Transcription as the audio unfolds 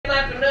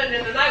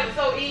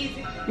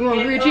easy. You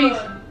want grilled cheese?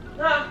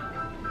 Huh?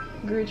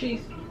 Grilled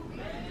cheese.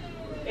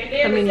 And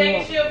then the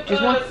second shift,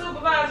 Just one?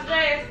 Supervisor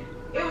Jazz,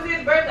 it was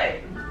his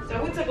birthday.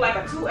 So we took like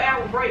a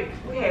 2-hour break.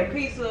 We had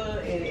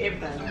pizza and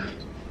everything.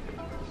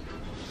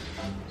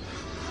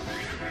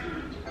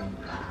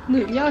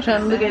 Look, y'all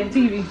trying to look at the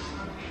TV.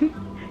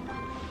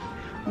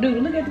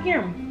 Dude, look at the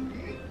camera.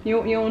 You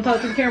want to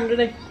talk to the camera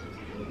today?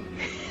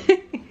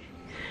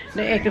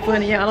 They acting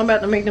funny, y'all. I'm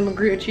about to make them a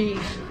grilled cheese.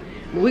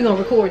 But we're going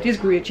to record this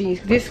grilled cheese.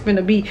 This is going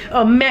to be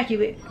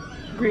immaculate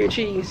grilled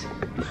cheese.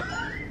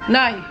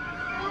 Naya,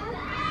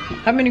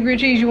 how many grilled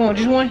cheese you want?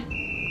 Just one?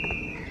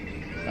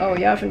 Oh,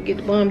 y'all finna get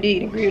the bum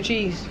did and grilled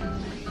cheese.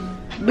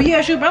 But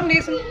yeah, shoot, I'm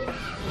listening.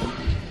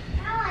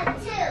 I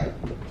want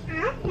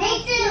 2. Me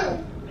too.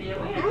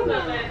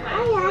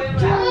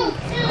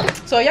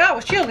 So y'all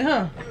was chilling,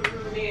 huh?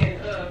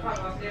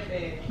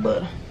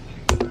 But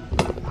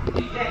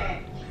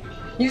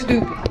you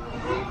stupid.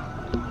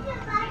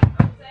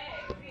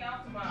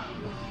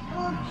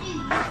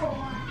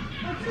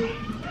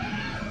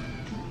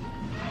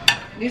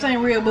 This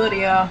ain't real butter,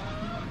 y'all.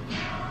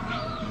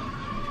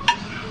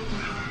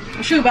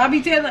 Shoot, but I be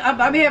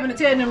having to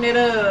tell them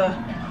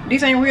that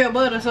this ain't real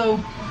butter, so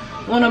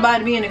want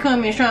nobody be in the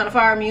comments trying to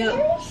fire me up.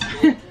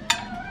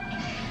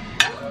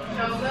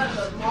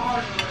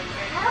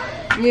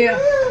 Yeah.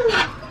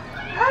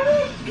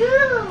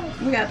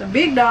 We got the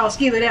big dog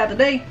skillet out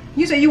today.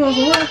 You said you want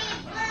some what?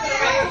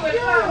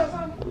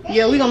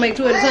 Yeah, we gonna make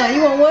 2 at a time.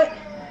 You want what?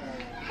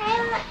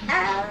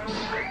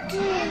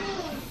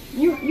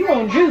 You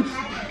want juice.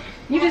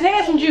 You just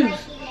had some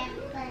juice.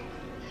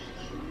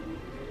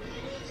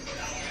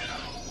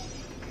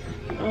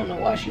 I don't know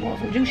why she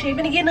wants some juice. She ain't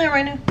finna get none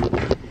right now.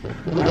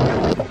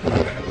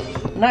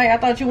 Naya, I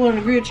thought you wanted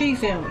a grilled cheese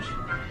sandwich.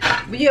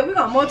 But yeah, we're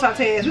gonna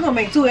multitask. We're gonna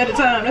make 2 at a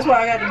time. That's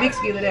why I got the big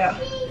skillet out.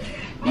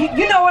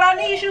 You know what I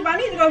need, Shoop? I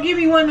need to go give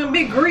me one of them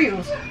big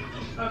grills.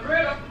 A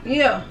grill?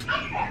 Yeah.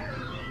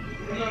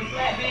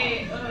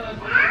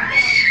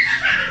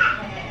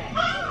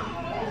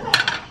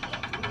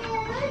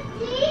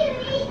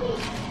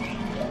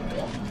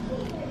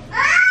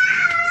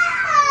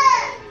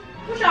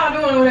 What y'all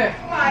doing over there?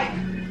 Fight.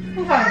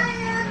 Who fighting?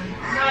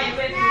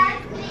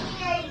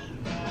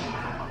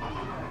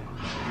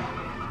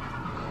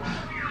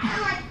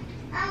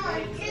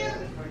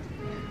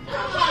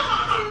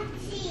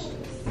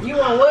 You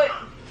want what?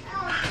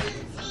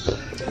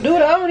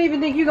 Dude, I don't even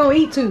think you're gonna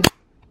eat 2.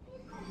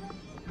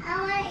 I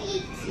want to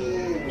eat 2.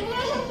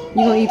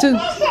 You gonna eat 2?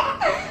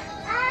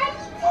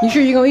 You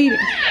sure you gonna eat it?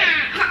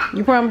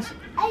 You promise?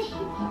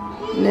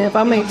 Now if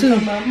I make 2.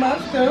 My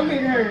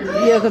stomach hurts.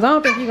 Yeah, cause I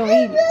don't think you're gonna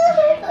eat it.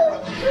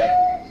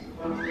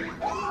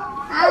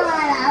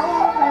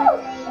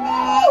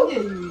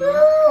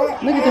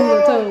 Look at them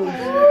little toes.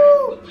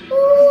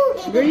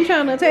 Girl, you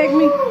trying to attack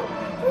me?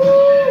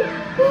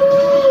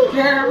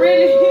 Girl,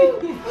 really?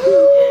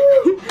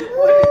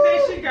 What is that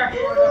she got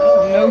going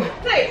on? No.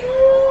 Take.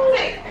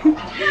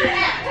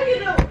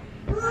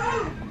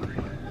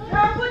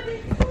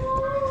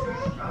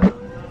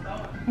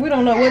 We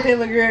don't know what that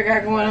little girl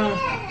got going on.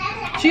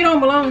 She don't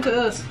belong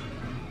to us.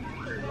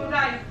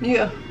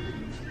 Yeah.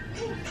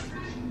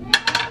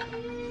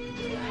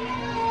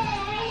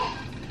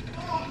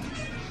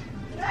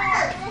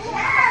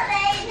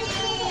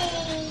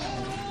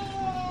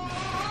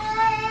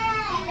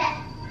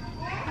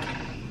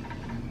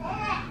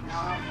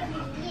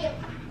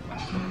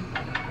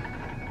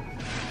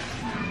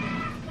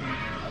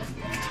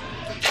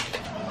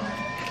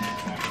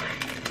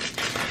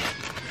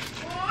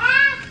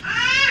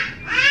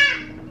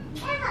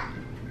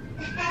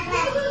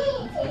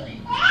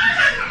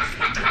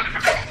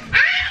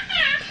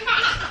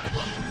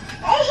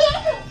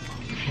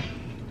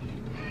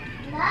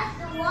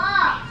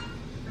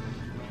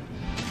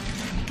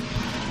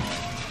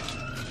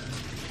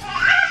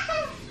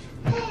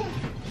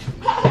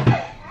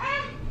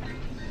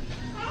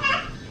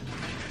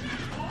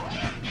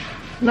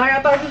 Now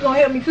I thought you was gonna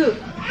help me cook.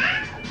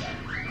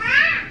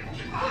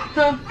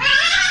 Huh?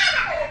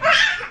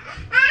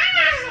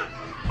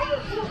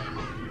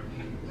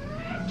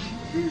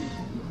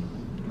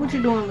 What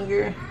you doing, little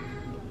girl?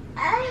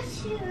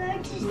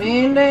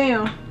 Man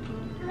down.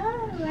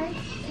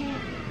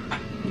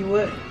 You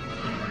what?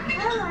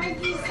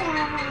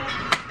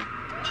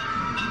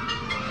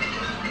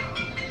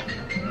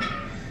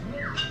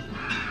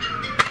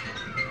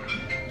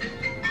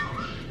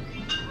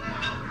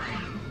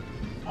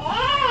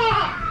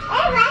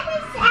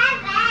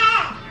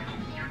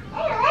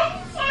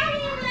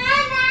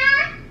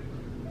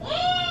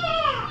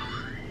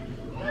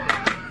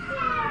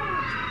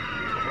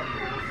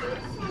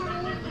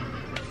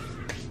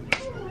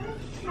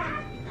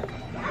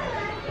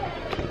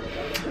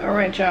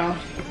 Alright, y'all.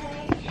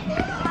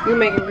 We're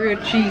making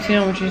grilled cheese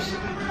sandwiches. I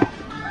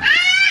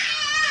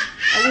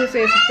would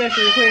say it's a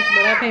special request,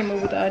 but I came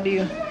up with the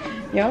idea.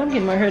 Y'all, I'm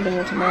getting my hair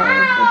done tomorrow.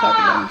 Don't talk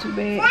about me too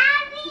bad.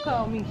 Who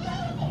called me?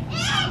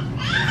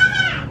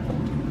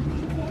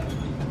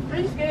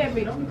 You scared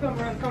me. Don't be coming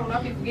around the corner.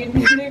 I'll be forgetting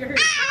this nigga here.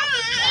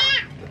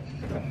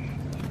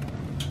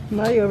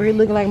 Now you over here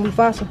looking like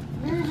Mufasa.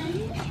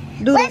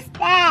 Dude, What's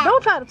that?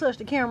 don't try to touch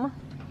the camera.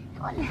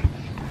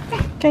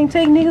 Can't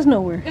take niggas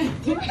nowhere.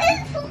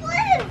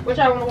 What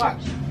y'all wanna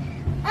watch?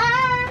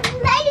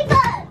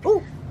 Ladybug.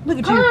 Ooh, look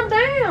at you. Calm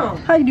down.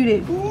 How you do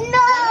that?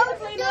 No,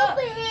 clean up.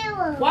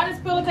 superhero. Why this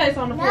pillowcase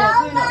on the floor? No,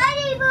 Clean up.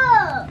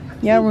 ladybug.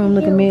 Y'all room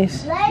look a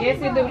mess. Yes,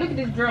 it do. Look at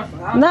this dresser.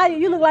 Naya,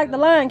 you look like the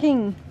Lion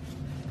King.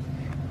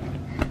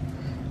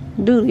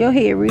 Dude, your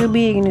head real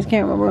big in this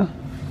camera, bro.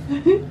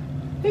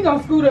 He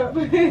gonna scoot up.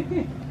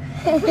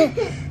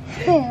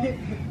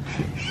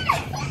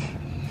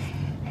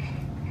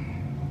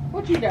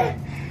 What you got?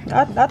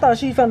 I thought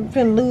she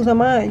finna lose her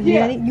mind.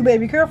 Yeah. You better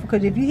be careful,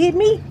 because if you hit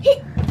me,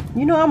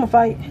 you know I'ma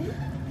fight.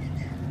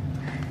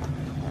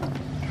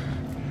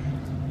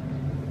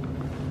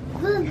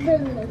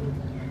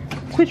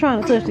 Quit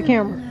trying to touch the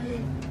camera.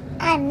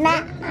 I'm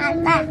not.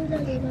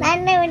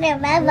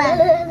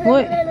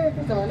 What?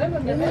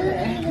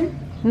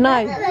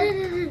 Nice.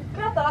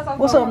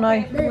 What's up,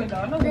 Nye?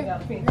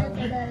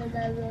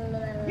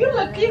 You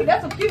look cute.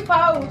 That's a cute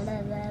pose.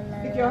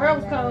 If your hair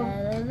was combed.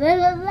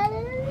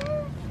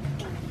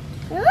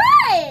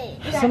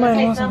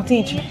 Somebody wants some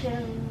attention.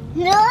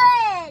 No,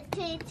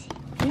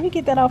 Can you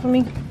get that off of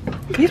me?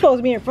 You supposed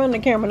to be in front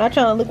of the camera, not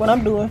trying to look what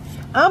I'm doing.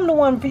 I'm the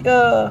one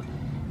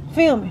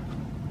filming.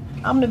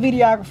 I'm the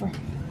videographer.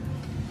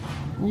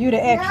 You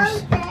the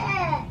actress.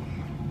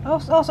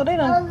 Also, they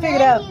done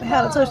figured out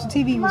how to touch the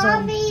TV with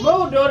something.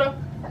 Move, daughter.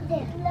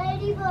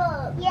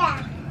 Ladybug.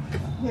 Yeah.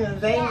 Yeah,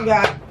 they ain't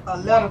got a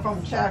letter from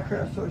the Child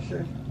Care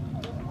Association.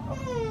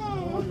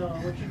 Hold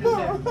on, what you do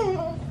there?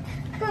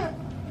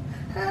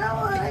 I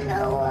wanna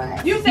know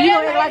what. You said You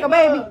gonna act like a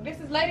Ladybug. This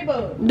is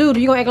Ladybug. Dude,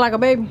 you gonna act like a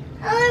baby?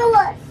 I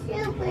want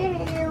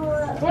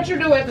superhero. What you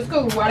do at the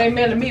school while they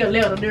mailing me a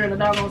letter during the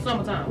doggone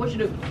summertime? What you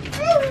do?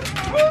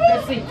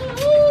 Let's see.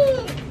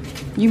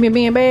 You been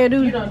being bad,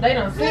 dude? They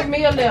done sent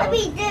me a letter.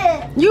 Be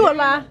good. You a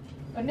lie.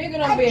 A nigga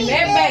done been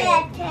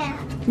that bad.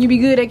 You be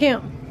good at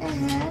camp.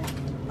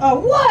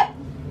 What?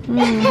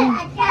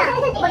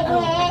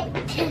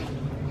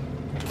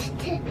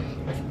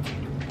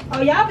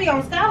 Oh, y'all be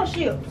on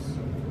scholarships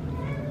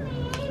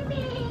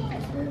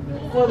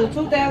for the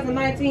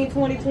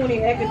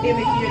 2019-2020 academic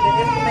year. The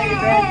estimated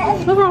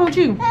value. What's wrong with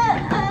you?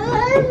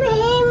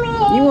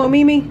 You want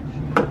Mimi?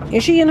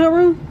 Is she in her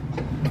room?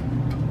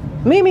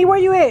 Mimi, where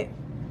you at?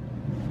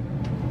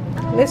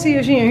 Let's see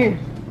if she in here.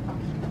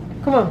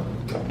 Come on.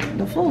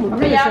 The floor is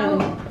really y'all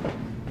shiny.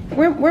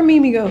 Where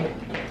Mimi go?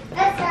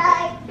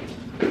 Outside.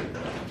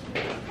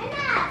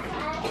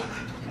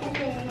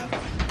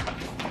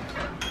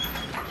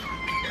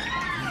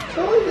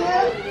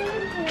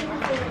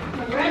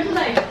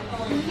 Congratulations.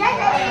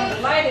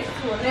 Delighted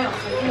to announce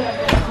that you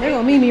have There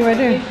go Mimi right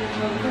there. Mimi,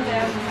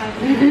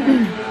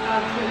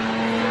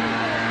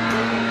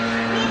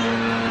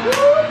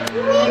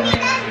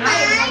 that's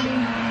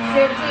mine.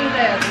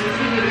 17,000.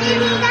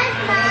 Mimi, that's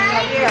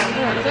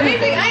mine. So these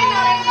niggas, I ain't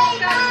know they ain't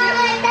gonna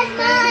scholarship. That's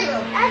mine.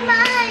 That's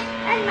mine.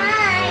 That's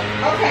mine.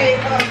 Okay, you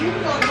gonna do the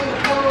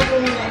whole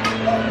room.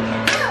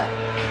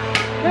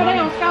 Girl, they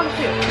on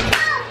scholarship.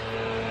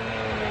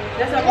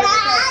 That's how much it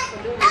costs for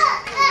doing it.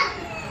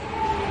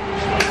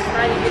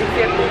 Now you get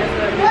accepted. That's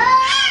what it is.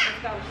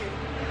 Scholarship.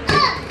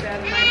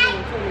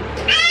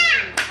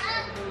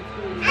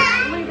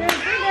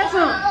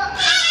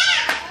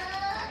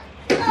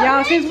 2019-2020.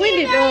 Y'all, since when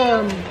did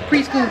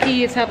preschool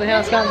kids have to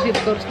have scholarships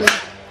to go to school?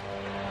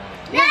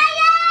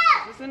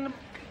 It's in the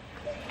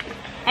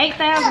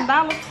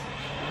 $8,000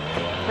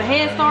 for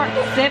Head Start.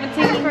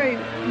 17,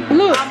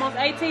 Look, almost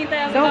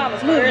 $18,000 Don't-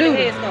 for look, early dude.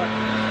 Head Start.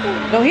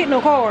 don't hit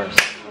no cars.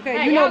 Okay,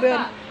 Hey, you know y'all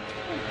better.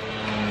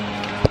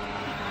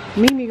 stop.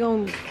 Mimi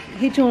gonna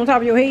hit you on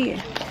top of your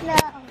head. No.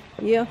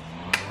 Yeah.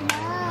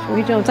 She'll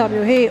hit you on top of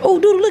your head. Oh,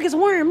 dude, look, it's a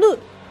worm. Look.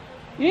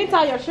 You didn't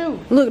tie your shoe.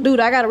 Look, dude,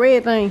 I got a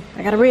red thing.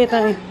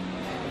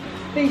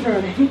 Things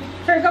hurting.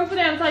 Here, come sit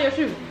down and tie your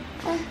shoe.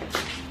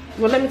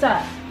 Well, let me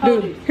tie it.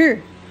 Hold Dude,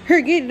 it.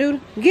 here, get it,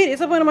 dude. Get it.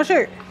 It's up under my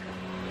shirt.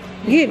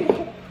 Get it.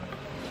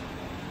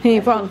 He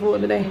ain't falling for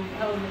it today.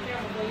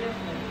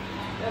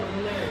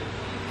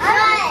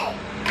 Alright.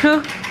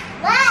 Huh?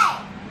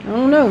 What? I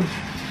don't know.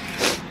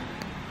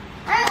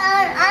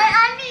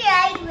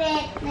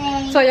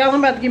 So y'all, I'm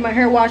about to get my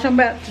hair washed. I'm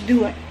about to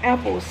do an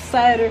apple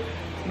cider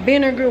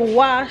vinegar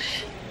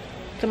wash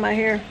to my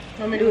hair.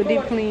 I'm gonna do a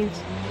deep cleanse.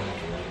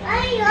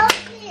 I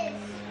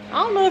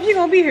don't know if you're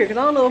gonna be here because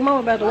I don't know if Mama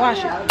about to wash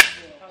it. Oh, yeah. Well,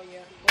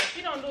 if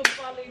you don't do it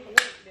before I leave for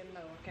work, then no,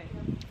 okay.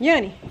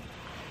 Yanni,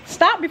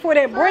 stop before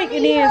that break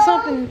and then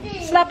something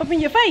slap up in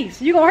your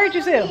face. You gonna hurt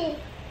yourself.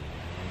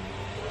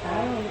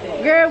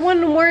 Girl, one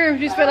of them worms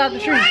just fell out the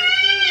tree.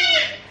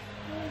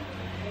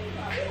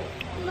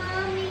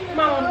 Come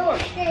on,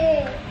 do it.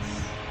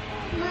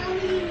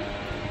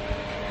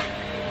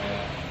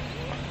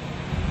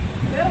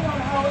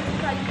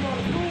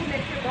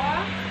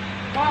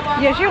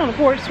 Yeah, she on the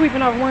porch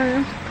sweeping off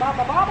worms.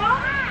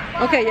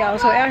 Okay, y'all,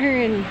 so out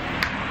here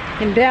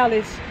in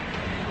Dallas,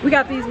 we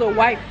got these little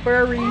white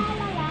furry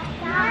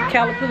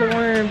caterpillar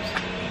worms.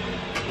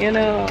 And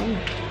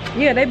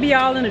Yeah, they be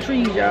all in the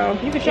trees, y'all.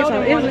 You can show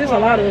them. It's a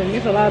lot of them.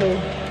 It's a lot of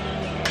them.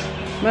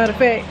 Matter of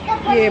fact,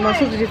 yeah, my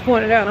sister just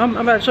pointed out. I'm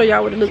about to show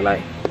y'all what it look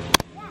like.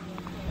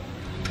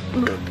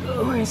 Look,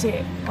 where is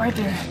it? Right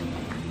there.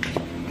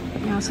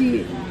 Y'all see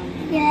it?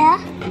 Yeah.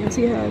 Y'all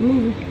see how it's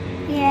moving?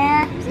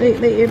 Yeah.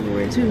 They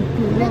everywhere too.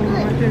 Look,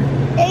 right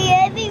there. They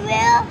everywhere.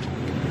 Yeah,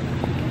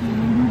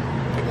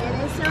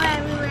 they're so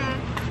everywhere.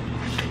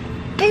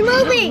 It's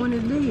That moving. one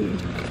is dead.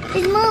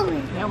 It's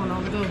moving. That one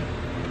over there.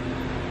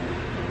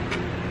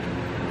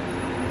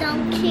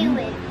 Don't kill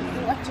it.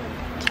 Watch it.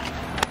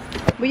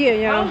 But yeah,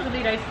 y'all.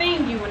 Supposedly they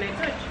sting you when they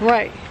touch you.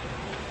 Right.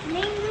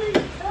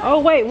 Oh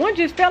wait, one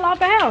just fell off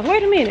the house.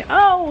 Wait a minute.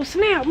 Oh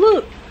snap!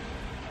 Look,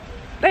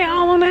 they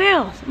all on the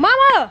house.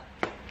 Mama,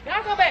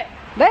 Y'all go back.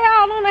 they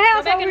all on the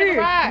house back over in the here.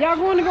 garage. Y'all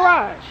go in the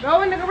garage.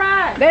 Go in the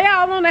garage. They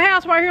all on the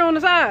house right here on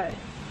the side.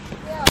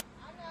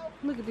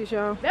 Look at this,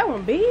 y'all. That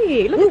one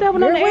big. Look at that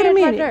one on Girl, the wait a edge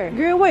minute. right there.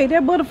 Girl, wait,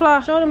 that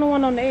butterfly. Show them the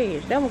one on the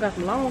edge. That one got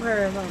some long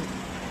hairs on it.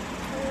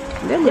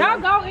 That look, Y'all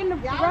go in the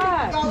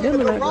garage. Go They to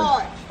the look like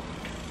garage.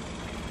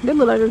 that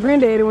look like a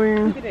granddaddy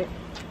wearing. Look at that.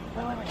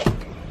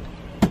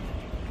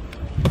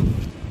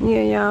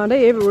 Yeah, y'all,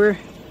 they everywhere.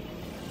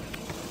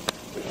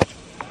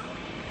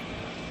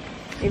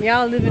 If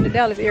y'all live in the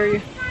Dallas area,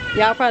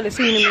 y'all probably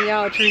seen them in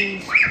y'all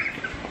trees.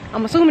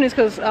 I'm assuming it's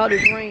because all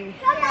this rain.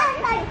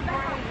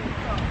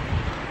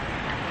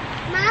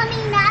 Mommy,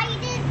 now you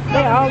did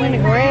They all in the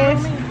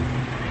grass.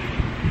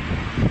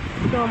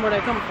 Show them where they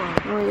come from.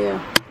 Oh yeah.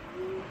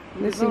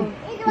 Let's see.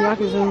 Y'all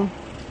can zoom.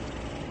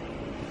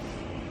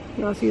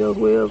 Y'all see those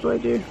webs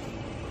right there?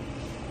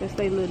 That's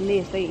their little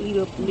nest. They eat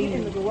up the leaves.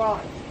 In the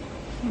garage.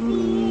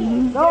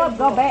 Mm-hmm. Go up,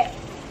 go back.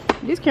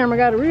 This camera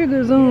got a real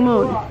good zoom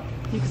on it.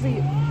 You can see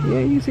it. Yeah,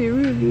 you see it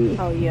real good.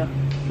 Oh yeah.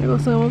 There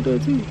goes some up there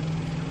too.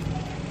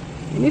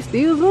 And it's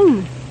still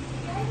zooming.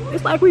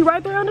 It's like we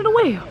right there under the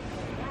well.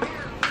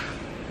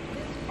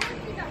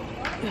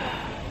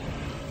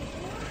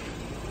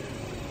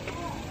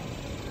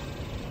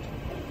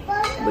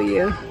 But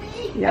yeah,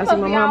 y'all see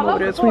my mom over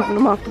there sweeping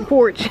them off the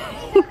porch.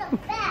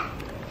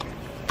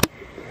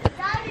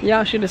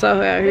 Y'all should have saw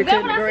her out here Is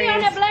that cutting what the I see on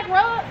that grass.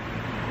 black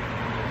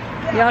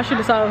rug? Y'all should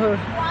have saw her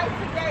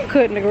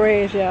cutting the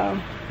grass, y'all.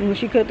 And when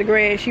she cut the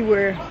grass, she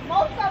wear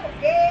Most of them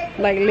dead.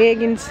 like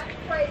leggings,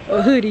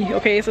 a hoodie.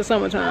 Okay, it's the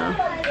summertime.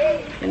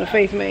 And a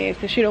face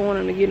mask, because she don't want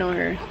them to get on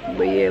her.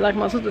 But yeah, like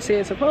my sister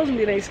said,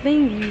 supposedly they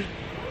sting you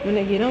when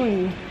they get on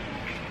you.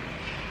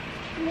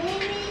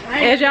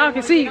 As y'all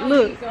can see,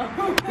 look,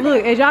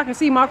 as y'all can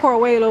see, my car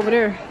way over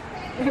there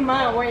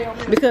Mine way over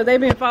there. because they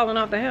been falling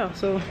off the house.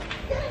 So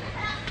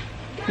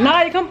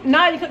now you come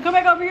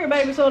back over here,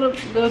 baby, so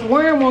the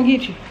worm won't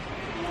get you.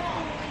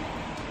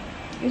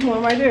 This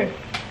one right there.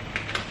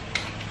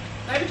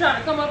 They be trying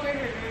to come up in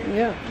here.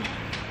 Yeah.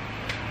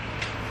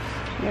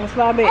 Yeah,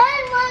 slide back.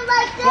 one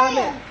right Slide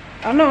there. back.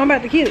 I know, I'm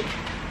about to kill it.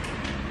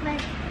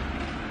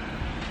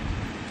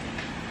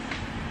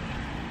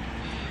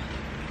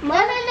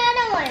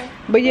 Another one.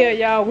 But yeah,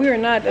 y'all, we are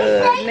not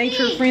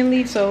nature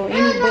friendly, so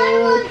any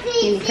bug,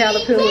 any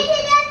caterpillar,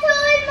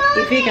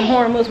 if it can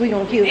harm us, we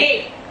gonna kill it.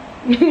 Hey,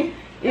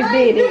 It's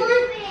dead.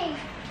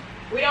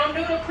 we don't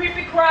do the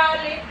creepy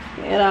crawly.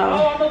 At all.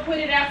 Oh, I'm gonna put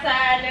it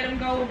outside, let him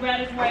go about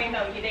his way.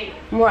 No, you're dead.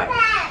 Right.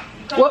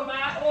 Come What? to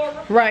my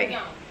aura. Right. you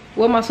gone.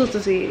 What my sister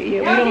said.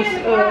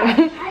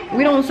 Yeah,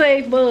 we don't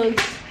save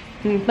bugs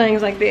and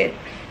things like that.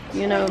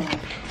 You know,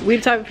 we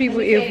the type of people,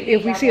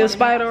 if we see a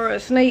spider or a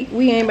snake,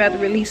 we ain't about to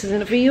release it in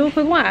the field.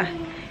 Cause why?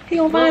 He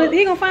gonna find it.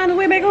 He gonna find his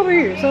way back over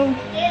here. So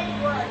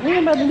we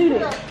ain't about to do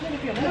that.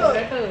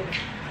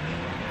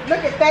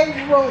 Look at their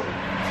room.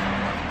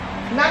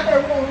 Not their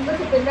room. Look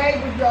at the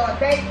neighbor's yard.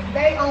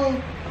 They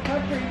own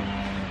country.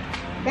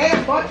 They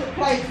have a bunch of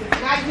places.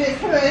 Not just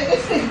her.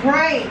 It's just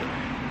rain.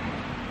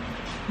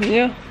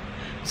 Yeah.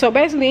 So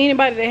basically,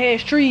 anybody that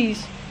has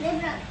trees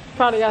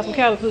probably got some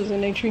caterpillars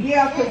in their tree.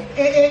 Yeah,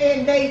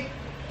 and they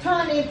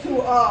turn into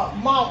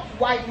moths,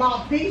 white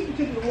moths. These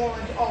particular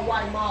ones are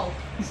white moths.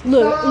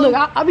 Look,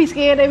 I be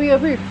scared they be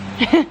up here.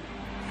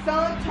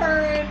 Sun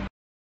turn